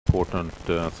important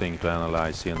thing to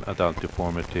analyze in adult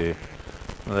deformity.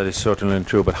 And that is certainly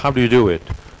true, but how do you do it?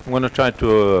 I'm going to try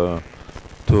to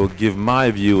give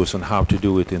my views on how to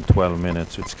do it in 12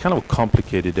 minutes. It's kind of a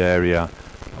complicated area.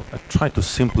 I try to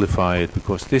simplify it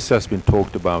because this has been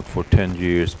talked about for 10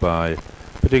 years by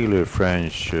particularly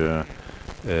French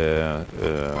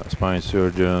spine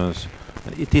surgeons.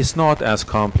 And it is not as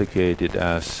complicated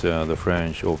as the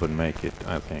French often make it,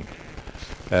 I think.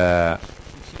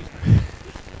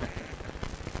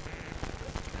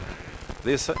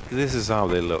 This is how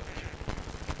they look.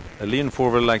 They lean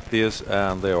forward like this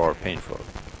and they are painful.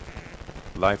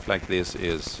 Life like this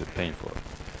is painful.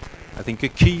 I think a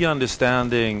key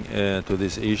understanding to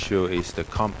this issue is the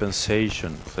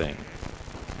compensation thing.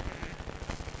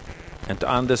 And to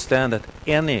understand that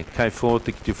any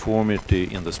kyphotic deformity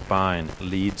in the spine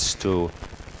leads to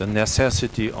the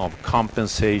necessity of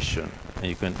compensation. And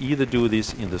you can either do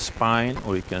this in the spine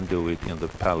or you can do it in the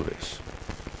pelvis.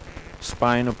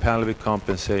 Spinopelvic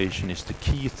compensation is the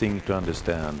key thing to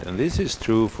understand. And this is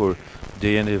true for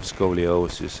degenerative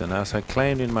scoliosis. And as I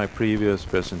claimed in my previous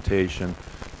presentation,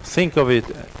 think of it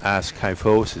as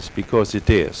kyphosis because it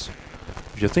is.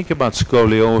 If you think about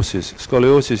scoliosis,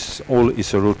 scoliosis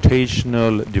is a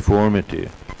rotational deformity.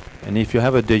 And if you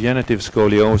have a degenerative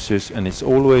scoliosis, and it's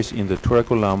always in the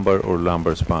thoracolumbar or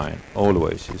lumbar spine,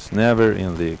 always. It's never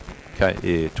in the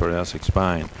thoracic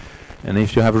spine. And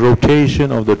if you have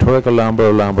rotation of the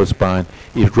thoracolumbar or lumbar spine,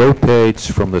 it rotates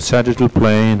from the sagittal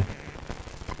plane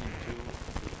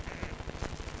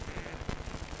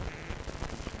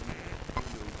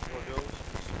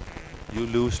you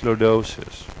lose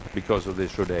lordosis because of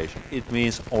this rotation. It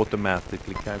means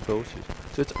automatically kyphosis.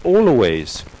 So it's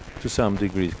always, to some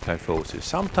degree, kyphosis.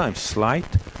 Sometimes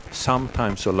slight,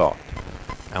 sometimes a lot.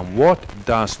 And what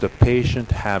does the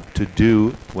patient have to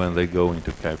do when they go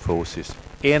into kyphosis?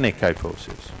 Any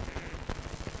kyphosis?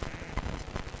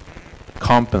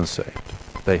 Compensate.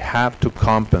 They have to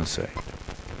compensate.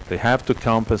 They have to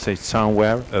compensate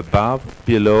somewhere above,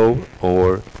 below,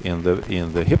 or in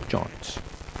the hip joints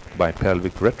by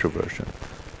pelvic retroversion.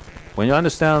 When you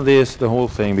understand this, the whole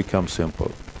thing becomes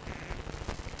simple.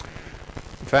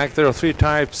 In fact, there are three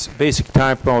types, basic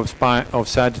type of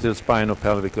sagittal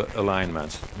spinopelvic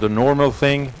alignments. The normal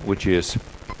thing, which is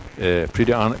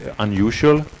pretty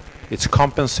unusual. It's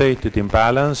compensated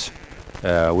imbalance,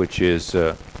 which is,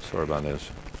 sorry about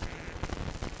this.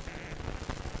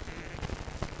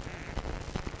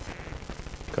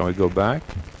 Can we go back?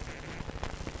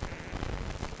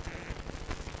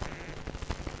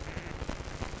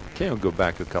 Can you go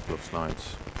back a couple of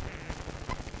slides?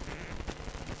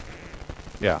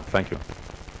 Yeah, thank you.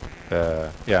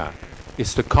 Yeah,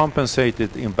 it's the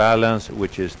compensated imbalance,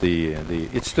 which is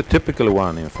it's the typical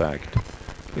one, in fact.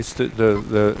 It's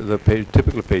the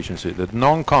typical patient, the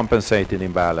non-compensated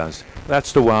imbalance.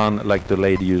 That's the one, like the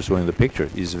lady you saw in the picture.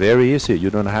 It's very easy. You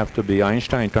don't have to be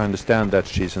Einstein to understand that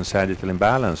she's in sagittal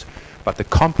imbalance. But the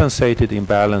compensated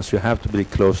imbalance, you have to be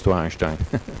close to Einstein.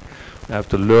 You have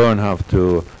to learn how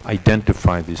to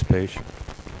identify this patient.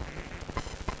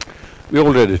 We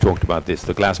already talked about this.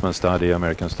 The Glassman study,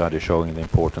 American study, showing the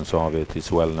importance of it.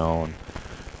 It's well known.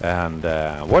 And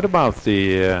what about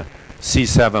the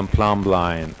C7 plumb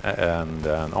line and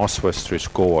Oswestry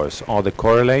scores? Are they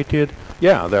correlated?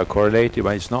 Yeah, they're correlated,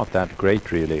 but it's not that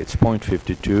great really. It's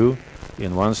 0.52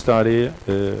 in one study,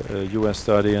 a US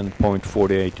study, and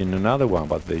 0.48 in another one.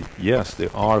 But yes, they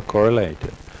are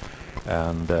correlated.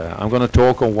 And I'm going to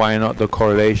talk on why not the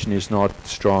correlation is not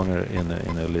stronger in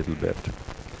a little bit.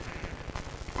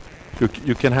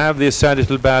 You can have the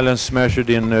sagittal balance measured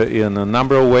in a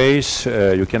number of ways.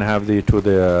 You can have to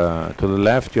the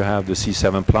left. You have the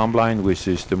C7 plumb line, which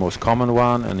is the most common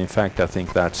one, and in fact, I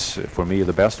think that's for me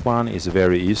the best one. It's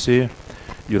very easy.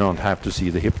 You don't have to see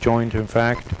the hip joint, in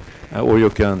fact, or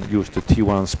you can use the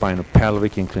T1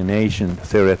 spinopelvic inclination,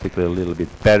 theoretically a little bit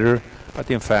better, but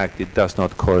in fact, it does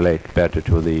not correlate better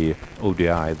to the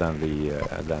ODI than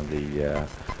the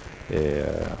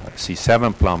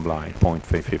C7 plumb line,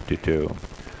 0.52.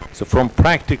 So from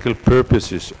practical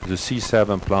purposes, the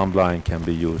C7 plumb line can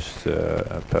be used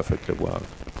perfectly well.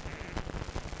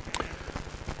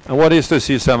 And what is the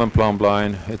C7 plumb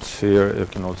line? It's here, you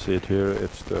can all see it here.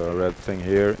 It's the red thing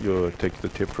here. You take the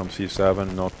tip from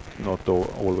C7, not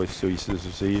always so easy to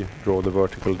see. Draw the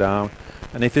vertical down.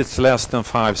 And if it's less than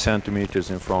 5 centimeters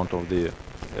in front of the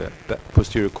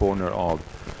posterior corner of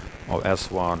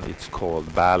S1, it's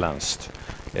called balanced.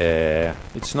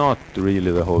 It's not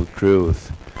really the whole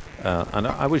truth. And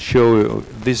I will show you,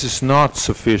 this is not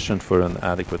sufficient for an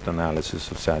adequate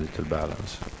analysis of sagittal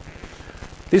balance.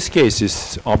 This case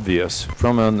is obvious.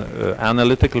 From an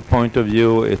analytical point of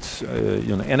view, it's,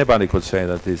 anybody could say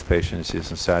that this patient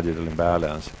is in sagittal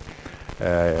imbalance.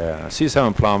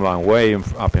 C7 plumb line way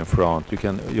up in front.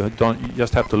 You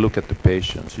just have to look at the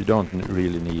patients. You don't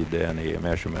really need any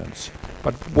measurements.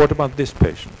 But what about this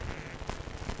patient?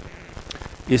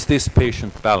 Is this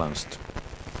patient balanced?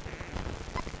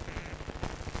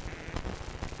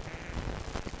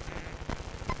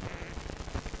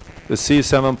 The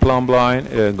C7 plumb line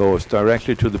goes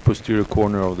directly to the posterior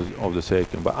corner of the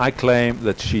sacrum, but I claim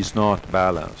that she's not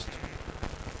balanced.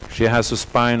 She has a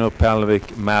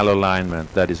spinopelvic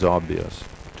malalignment that is obvious.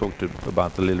 Talked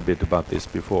about a little bit about this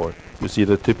before. You see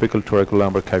the typical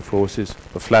thoracolumbar kyphosis,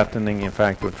 a flattening, in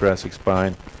fact, of thoracic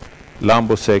spine,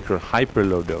 lumbosacral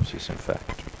hyperlordosis, in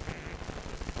fact.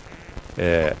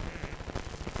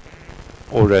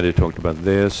 Already talked about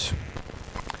this.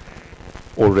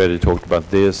 Already talked about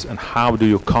this. And how do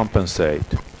you compensate?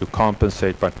 You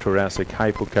compensate by thoracic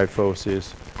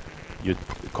hypokyphosis. You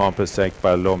compensate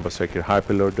by lumbosacral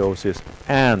hyperlordosis,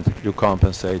 and you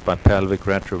compensate by pelvic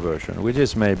retroversion, which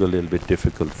is maybe a little bit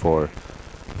difficult for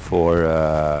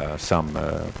some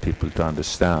people to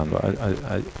understand.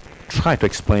 I try to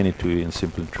explain it to you in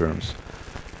simple terms.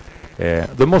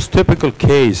 The most typical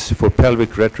case for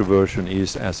pelvic retroversion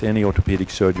is, as any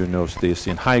orthopedic surgeon knows this,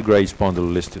 in high-grade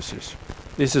spondylolisthesis.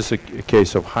 This is a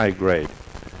case of high-grade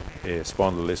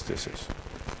spondylolisthesis,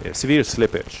 severe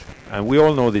slippage. And we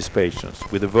all know these patients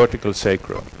with a vertical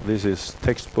sacrum. This is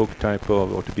textbook type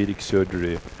of orthopedic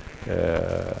surgery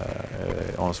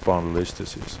on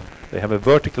spondylolisthesis. They have a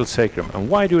vertical sacrum. And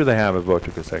why do they have a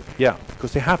vertical sacrum? Yeah,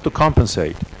 because they have to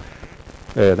compensate.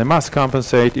 They must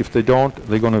compensate. If they don't,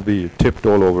 they're going to be tipped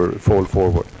all over, fall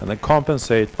forward. And they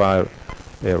compensate by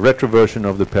retroversion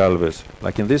of the pelvis.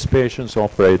 Like in this patient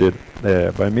operated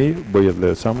by me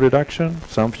with some reduction,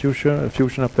 some fusion of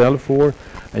the L4.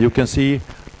 And you can see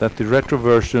that the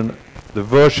retroversion, the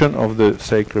version of the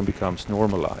sacrum becomes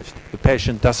normalized. The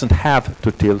patient doesn't have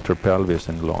to tilt her pelvis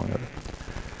any longer.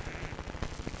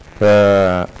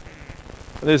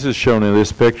 This is shown in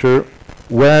this picture.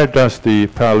 Where does the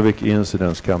pelvic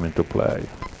incidence come into play?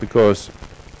 Because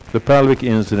the pelvic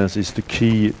incidence is the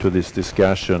key to this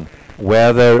discussion,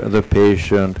 whether the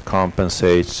patient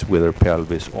compensates with her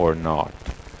pelvis or not.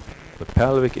 The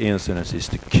pelvic incidence is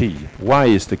the key. Why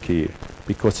is the key?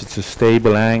 Because it's a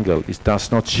stable angle. It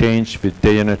does not change with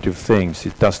degenerative things.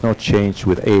 It does not change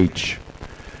with age.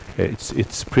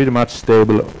 It's pretty much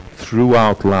stable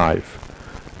throughout life.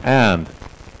 And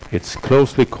it's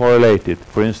closely correlated,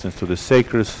 for instance, to the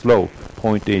sacral slope,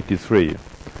 0.83,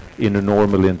 in a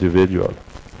normal individual.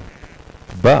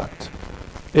 But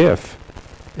if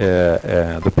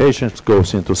the patient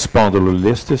goes into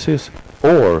spondylolisthesis,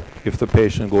 or if the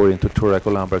patient goes into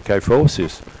thoracolumbar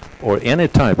kyphosis, or any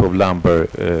type of lumbar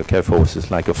kyphosis,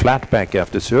 like a flat back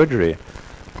after surgery,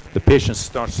 the patient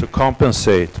starts to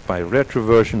compensate by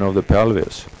retroversion of the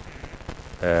pelvis,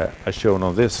 as shown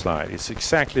on this slide. It's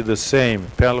exactly the same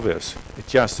pelvis.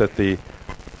 It's just that the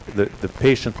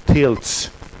patient tilts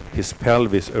his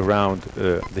pelvis around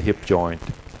the hip joint.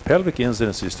 Pelvic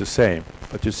incidence is the same,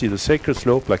 but you see the sacral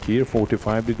slope, like here,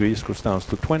 45 degrees, goes down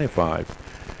to 25.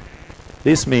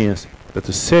 This means that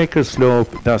the sacral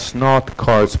slope does not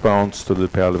correspond to the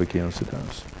pelvic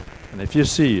incidence. And if you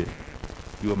see,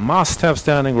 you must have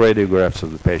standing radiographs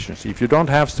of the patients. If you don't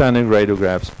have standing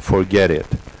radiographs, forget it.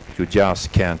 You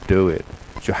just can't do it.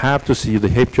 You have to see the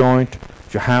hip joint.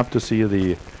 You have to see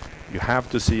the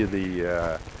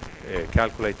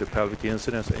calculate the pelvic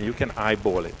incidence, and you can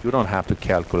eyeball it. You don't have to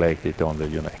calculate it on the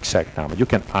exact number. You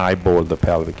can eyeball the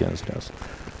pelvic incidence,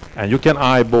 and you can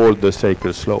eyeball the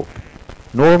sacral slope.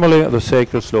 Normally, the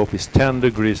sacral slope is 10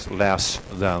 degrees less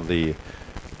than the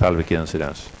pelvic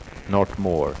incidence, not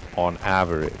more, on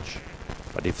average.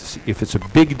 But if it's a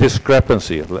big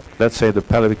discrepancy, let's say the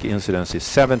pelvic incidence is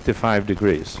 75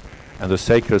 degrees and the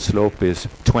sacral slope is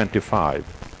 25,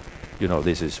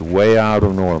 this is way out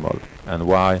of normal. And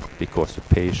why? Because the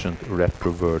patient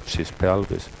retroverts his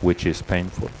pelvis, which is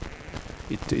painful.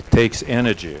 It takes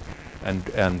energy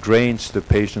and drains the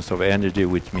patient of energy,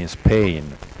 which means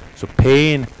pain. So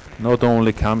pain not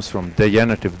only comes from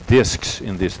degenerative discs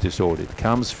in this disorder, it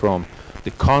comes from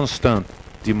the constant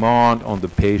demand on the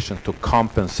patient to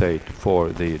compensate for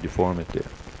the deformity.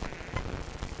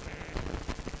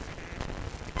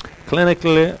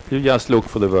 Clinically, you just look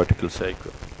for the vertical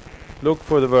sacrum. Look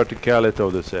for the verticality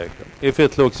of the sacrum. If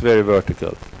it looks very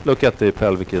vertical, look at the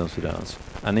pelvic incidence.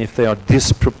 And if they are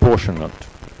disproportionate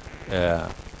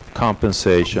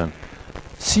compensation,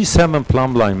 C7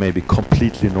 plumb line may be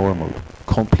completely normal,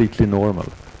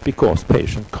 because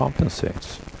patient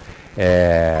compensates.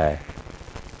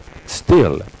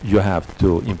 Still, you have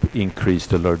to increase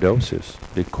the lordosis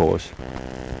because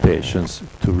patients,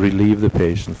 to relieve the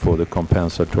patient for the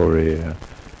compensatory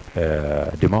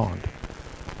demand.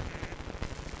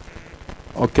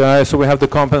 Okay, so we have the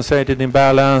compensated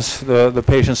imbalance. The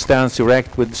patient stands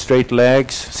erect with straight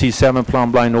legs, C7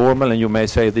 plumb line normal, and you may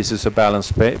say this is a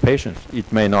balanced patient. It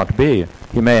may not be.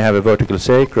 He may have a vertical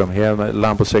sacrum, he have a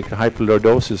lumbosacral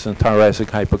hyperlordosis and thoracic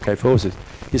hypokyphosis.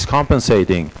 He's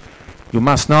compensating. You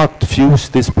must not fuse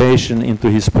this patient into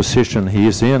his position he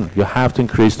is in. You have to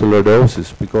increase the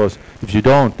lordosis, because if you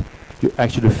don't, you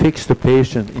actually fix the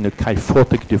patient in a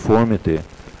kyphotic deformity,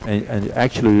 and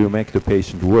actually you make the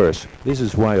patient worse. This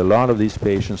is why a lot of these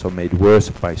patients are made worse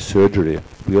by surgery.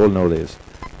 We all know this.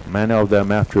 Many of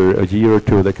them, after a year or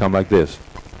two, they come like this.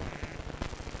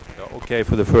 They're okay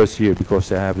for the first year because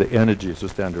they have the energy to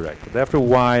stand erect. But after a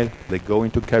while, they go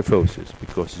into kyphosis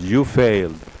because you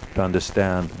failed to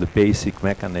understand the basic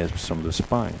mechanisms of the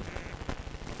spine.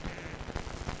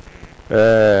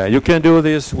 You can do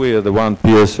this with one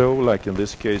PSO, like in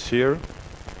this case here,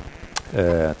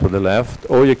 to the left,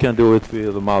 or you can do it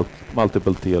with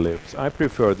multiple TLFs. I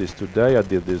prefer this today. I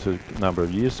did this a number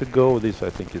of years ago. This I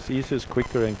think is easiest,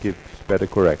 quicker, and gives better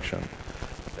correction.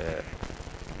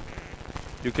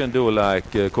 You can do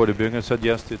like Cody Bungen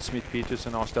suggested,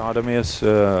 Smith-Peterson osteotomies.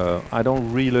 I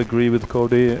don't really agree with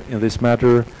Cody in this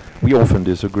matter. We often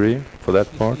disagree for that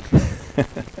part.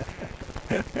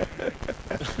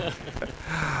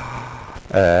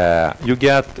 You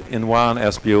get in one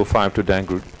SBO 5 to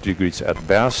 10 degrees at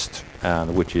best,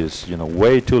 and which is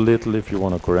way too little if you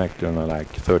want to correct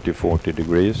like 30-40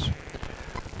 degrees.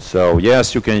 So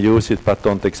yes, you can use it, but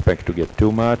don't expect to get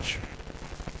too much.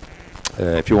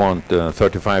 If you want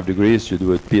 35 degrees, you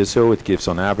do it PSO. It gives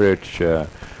on average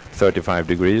 35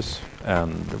 degrees,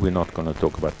 and we're not going to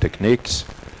talk about techniques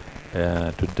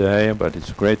today, but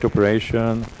it's a great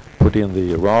operation. Put in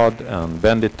the rod and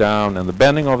bend it down, and the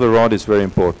bending of the rod is very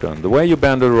important. The way you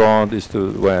bend the rod is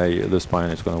the way the spine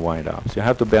is going to wind up. So you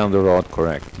have to bend the rod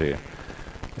correctly.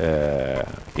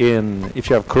 If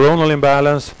you have coronal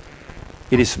imbalance,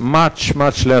 it is much,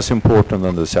 much less important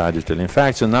than the sagittal. In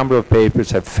fact, a number of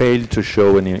papers have failed to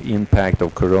show any impact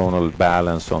of coronal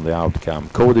balance on the outcome.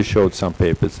 Cody showed some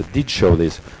papers that did show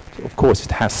this. Of course,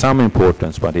 it has some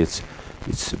importance, but it's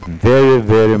very,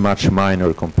 very much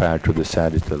minor compared to the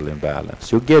sagittal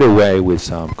imbalance. You get away with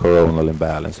some coronal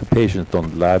imbalance. The patients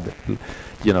don't love it.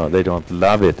 They don't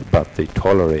love it, but they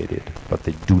tolerate it. But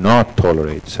they do not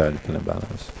tolerate sagittal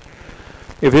imbalance.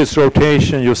 If it's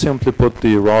rotation, you simply put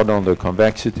the rod on the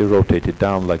convexity, rotate it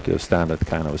down like a standard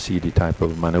kind of CD type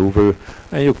of maneuver,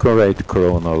 and you correct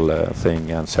coronal thing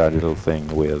and sagittal thing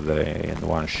with in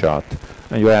one shot.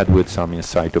 And you add with some in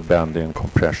situ bending and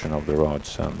compression of the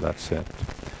rods, and that's it.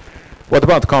 What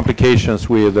about complications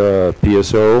with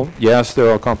PSO? Yes,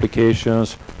 there are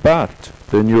complications, but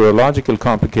the neurological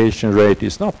complication rate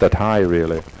is not that high,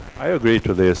 really. I agree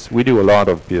to this. We do a lot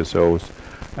of PSOs.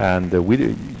 And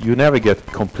you never get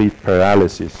complete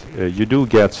paralysis. You do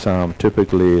get some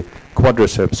typically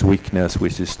quadriceps weakness,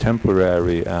 which is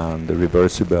temporary and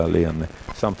reversible in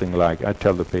something like, I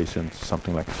tell the patient,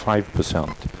 something like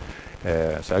 5%.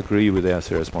 So I agree with the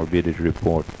SRS morbidity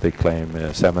report. They claim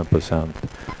 7%.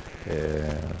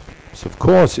 So of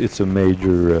course it's a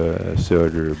major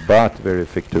surgery, but very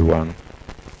effective one.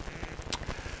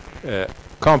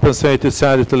 Compensated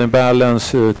sagittal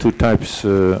imbalance, one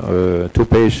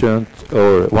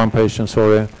patient,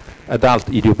 sorry. Adult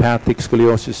idiopathic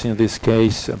scoliosis in this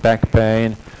case, back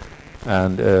pain,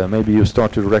 and maybe you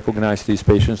start to recognize these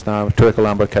patients now.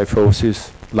 Thoracolumbar kyphosis,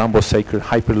 lumbosacral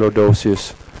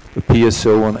hyperlordosis. The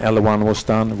PSO on L1 was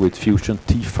done with fusion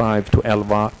T5 to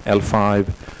L5,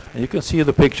 and you can see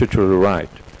the picture to the right.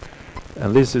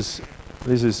 And this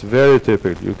is very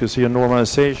typical. You can see a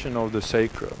normalization of the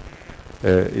sacrum.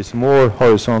 It's more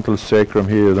horizontal sacrum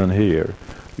here than here.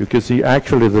 You can see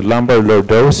actually the lumbar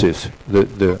lordosis,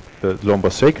 the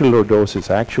lumbosacral lordosis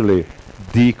actually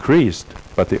decreased,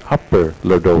 but the upper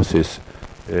lordosis,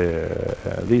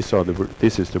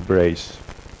 this is the brace,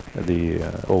 the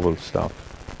oval stuff,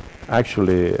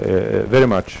 actually very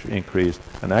much increased,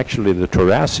 and actually the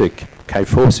thoracic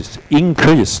kyphosis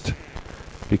increased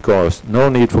because no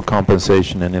need for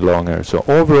compensation any longer. So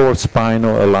overall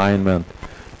spinal alignment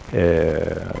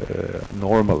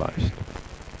normalized.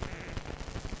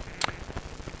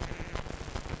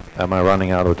 Am I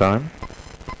running out of time?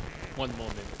 1 more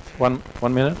minute.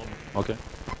 One minute? Okay.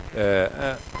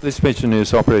 This patient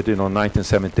is operated on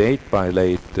 1978 by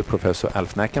late Professor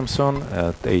Alf Nackhamson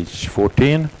at age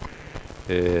 14.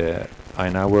 I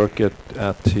now work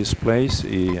at his place,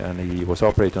 and he was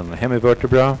operating on a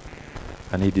hemivertebra,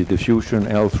 and he did the fusion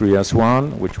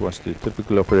L3S1, which was the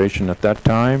typical operation at that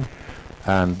time.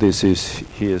 And this is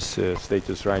his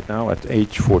status right now at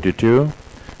age 42.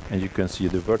 And you can see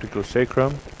the vertical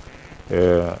sacrum,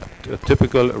 a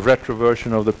typical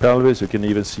retroversion of the pelvis. You can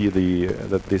even see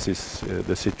that this is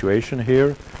the situation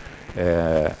here.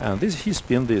 And he's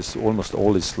been this almost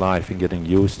all his life in getting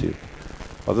used to it.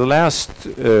 But the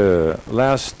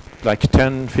last like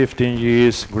 10, 15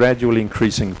 years, gradually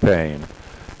increasing pain.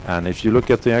 And if you look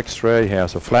at the X-ray, he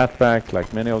has a flat back,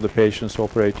 like many of the patients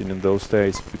operating in those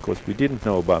days, because we didn't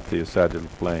know about the sagittal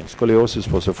plane.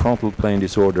 Scoliosis was a frontal plane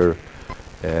disorder,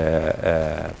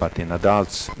 but in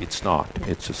adults it's not.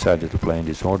 It's a sagittal plane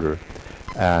disorder.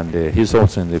 And he's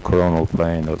also in the coronal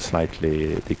plane, or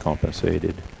slightly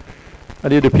decompensated. I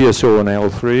did a PSO on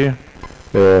L3,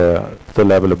 the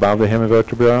level above the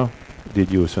hemivertebra.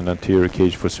 Did use an anterior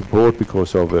cage for support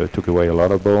because of took away a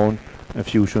lot of bone. And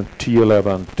fusion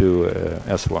T11 to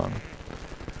S1.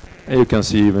 And you can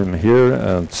see him here,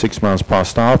 and 6 months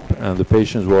passed up, and the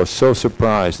patient was so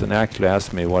surprised and actually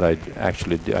asked me what I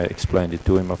actually did. I explained it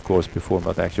to him, of course, before,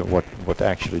 but actually what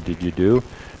actually did you do?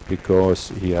 Because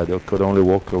he could only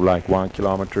walk like 1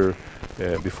 kilometer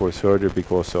before surgery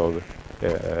because of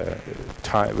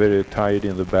very tired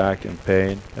in the back and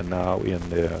pain, and now in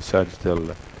the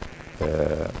sagittal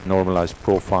normalized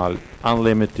profile,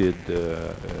 unlimited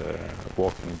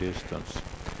walking distance.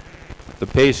 The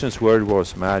patient's word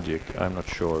was magic. I'm not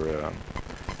sure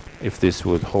if this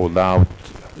would hold out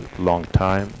long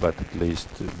time, but at least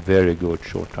very good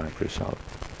short-time result.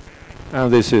 And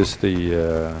this is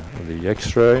the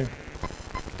X-ray.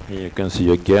 You can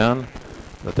see again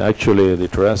that actually the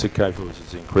thoracic kyphosis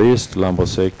is increased,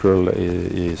 lumbosacral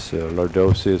is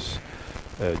lordosis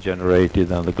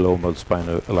generated, and the global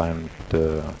spinal alignment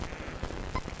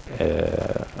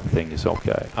thing is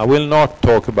okay. I will not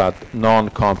talk about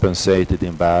non-compensated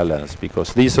imbalance,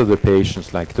 because these are the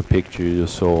patients like the picture you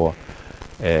saw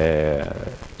at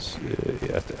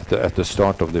the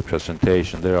start of the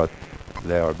presentation.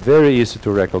 They are very easy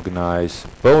to recognize,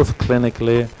 both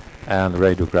clinically and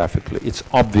radiographically. It's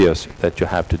obvious that you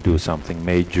have to do something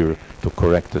major to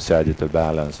correct the sagittal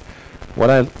balance. What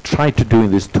I try to do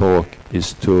in this talk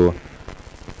is to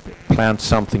plant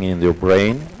something in your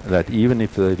brain that even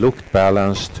if they look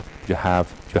balanced, you have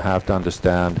to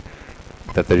understand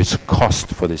that there is a cost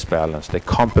for this balance. They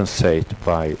compensate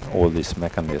by all these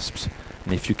mechanisms,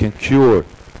 and if you can cure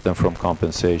them from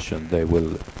compensation, they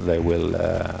will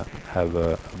have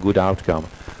a good outcome.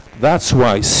 That's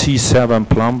why C7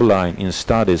 plumb line in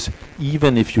studies,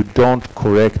 even if you don't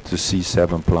correct the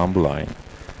C7 plumb line,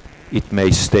 it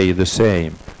may stay the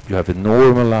same. You have a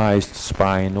normalized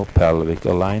spinopelvic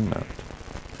alignment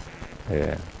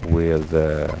with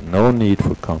no need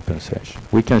for compensation.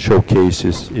 We can show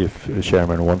cases, if the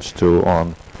chairman wants to,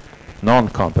 on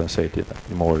non-compensated,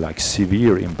 more like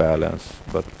severe imbalance,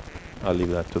 but I'll leave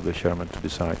that to the chairman to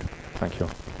decide. Thank you.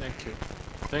 Thank you.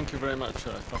 Thank you very much,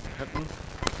 Dr. Hetman.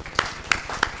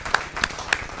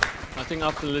 I think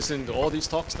after listening to all these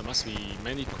talks, there must be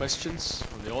many questions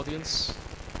from the audience.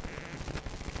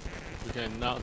 We can now